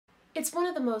It's one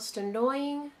of the most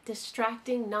annoying,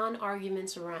 distracting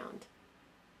non-arguments around.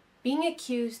 Being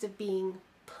accused of being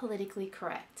politically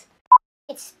correct.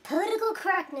 It's political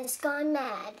correctness gone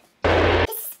mad. This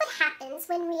is what happens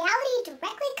when reality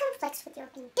directly conflicts with your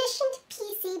conditioned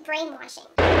PC brainwashing.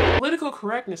 Political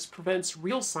correctness prevents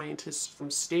real scientists from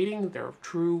stating their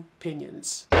true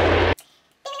opinions. There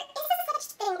isn't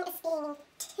such thing as being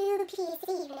too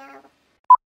PC, you know.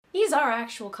 These are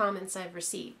actual comments I've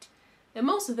received, and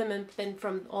most of them have been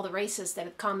from all the racists that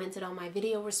have commented on my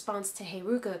video response to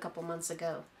Heruka a couple months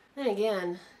ago. Then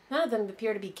again, none of them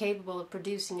appear to be capable of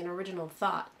producing an original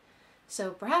thought,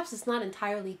 so perhaps it's not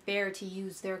entirely fair to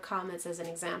use their comments as an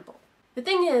example. The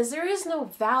thing is, there is no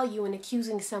value in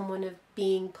accusing someone of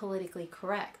being politically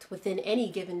correct within any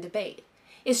given debate.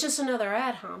 It's just another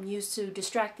ad hom used to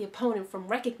distract the opponent from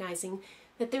recognizing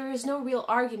that there is no real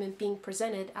argument being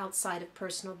presented outside of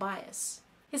personal bias.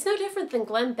 It's no different than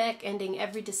Glenn Beck ending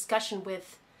every discussion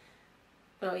with,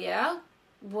 "Oh yeah?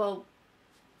 Well,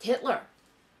 Hitler."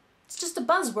 It's just a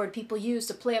buzzword people use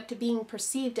to play up to being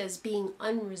perceived as being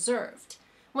unreserved,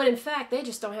 when in fact they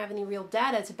just don't have any real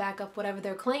data to back up whatever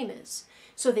their claim is.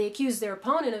 So they accuse their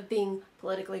opponent of being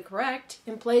politically correct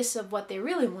in place of what they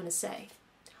really want to say.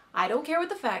 I don't care what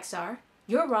the facts are.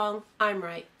 You're wrong, I'm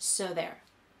right, so there.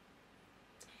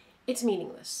 It's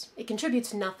meaningless. It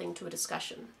contributes nothing to a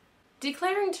discussion.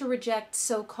 Declaring to reject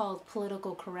so-called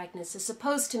political correctness is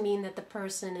supposed to mean that the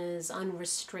person is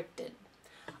unrestricted,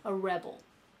 a rebel,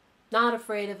 not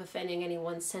afraid of offending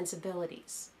anyone's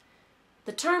sensibilities.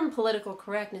 The term political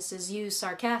correctness is used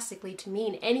sarcastically to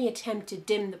mean any attempt to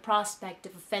dim the prospect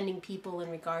of offending people in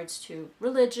regards to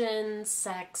religion,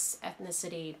 sex,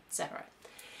 ethnicity, etc.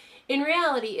 In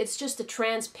reality, it's just a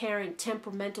transparent,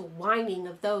 temperamental whining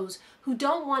of those who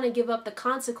don't want to give up the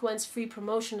consequence-free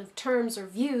promotion of terms or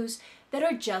views that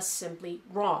are just simply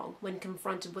wrong when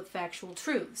confronted with factual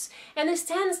truths. And this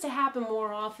tends to happen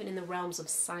more often in the realms of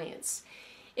science.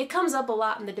 It comes up a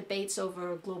lot in the debates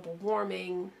over global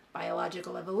warming,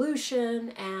 biological evolution,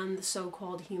 and the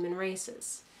so-called human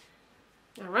races.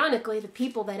 Ironically, the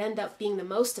people that end up being the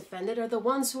most offended are the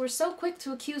ones who are so quick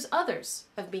to accuse others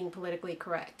of being politically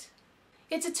correct.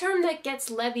 It's a term that gets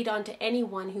levied onto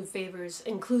anyone who favors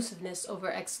inclusiveness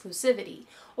over exclusivity,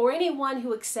 or anyone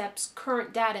who accepts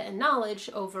current data and knowledge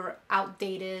over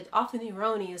outdated, often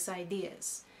erroneous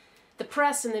ideas. The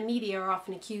press and the media are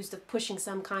often accused of pushing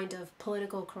some kind of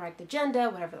political correct agenda,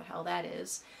 whatever the hell that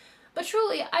is. But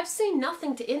truly, I've seen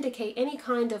nothing to indicate any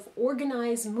kind of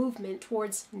organized movement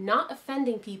towards not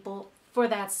offending people for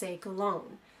that sake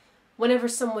alone. Whenever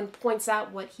someone points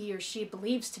out what he or she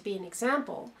believes to be an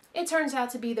example, it turns out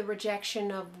to be the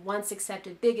rejection of once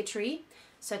accepted bigotry,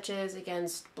 such as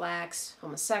against blacks,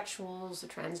 homosexuals, the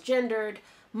transgendered,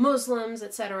 Muslims,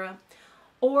 etc.,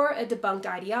 or a debunked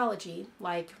ideology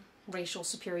like racial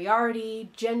superiority,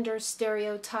 gender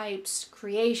stereotypes,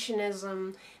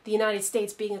 creationism, the United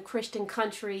States being a Christian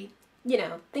country, you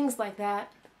know, things like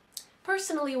that.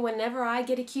 Personally, whenever I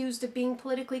get accused of being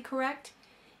politically correct,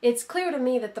 it's clear to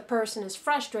me that the person is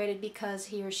frustrated because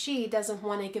he or she doesn't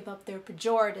want to give up their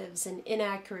pejoratives and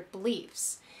inaccurate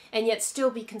beliefs, and yet still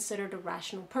be considered a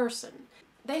rational person.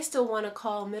 They still want to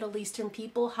call Middle Eastern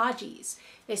people Hajis.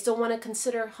 They still want to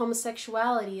consider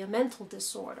homosexuality a mental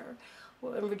disorder,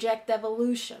 and reject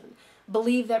evolution,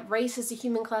 believe that race as a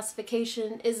human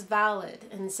classification is valid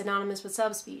and synonymous with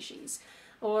subspecies,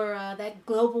 or that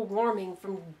global warming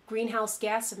from greenhouse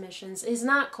gas emissions is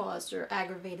not caused or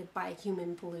aggravated by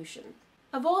human pollution.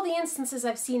 Of all the instances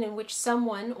I've seen in which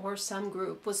someone or some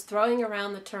group was throwing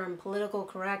around the term political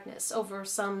correctness over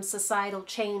some societal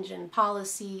change in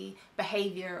policy,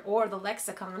 behavior, or the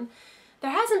lexicon,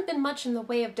 there hasn't been much in the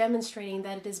way of demonstrating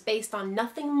that it is based on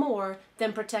nothing more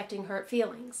than protecting hurt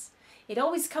feelings. It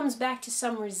always comes back to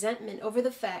some resentment over the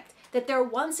fact that their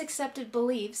once accepted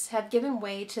beliefs have given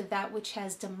way to that which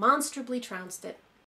has demonstrably trounced it.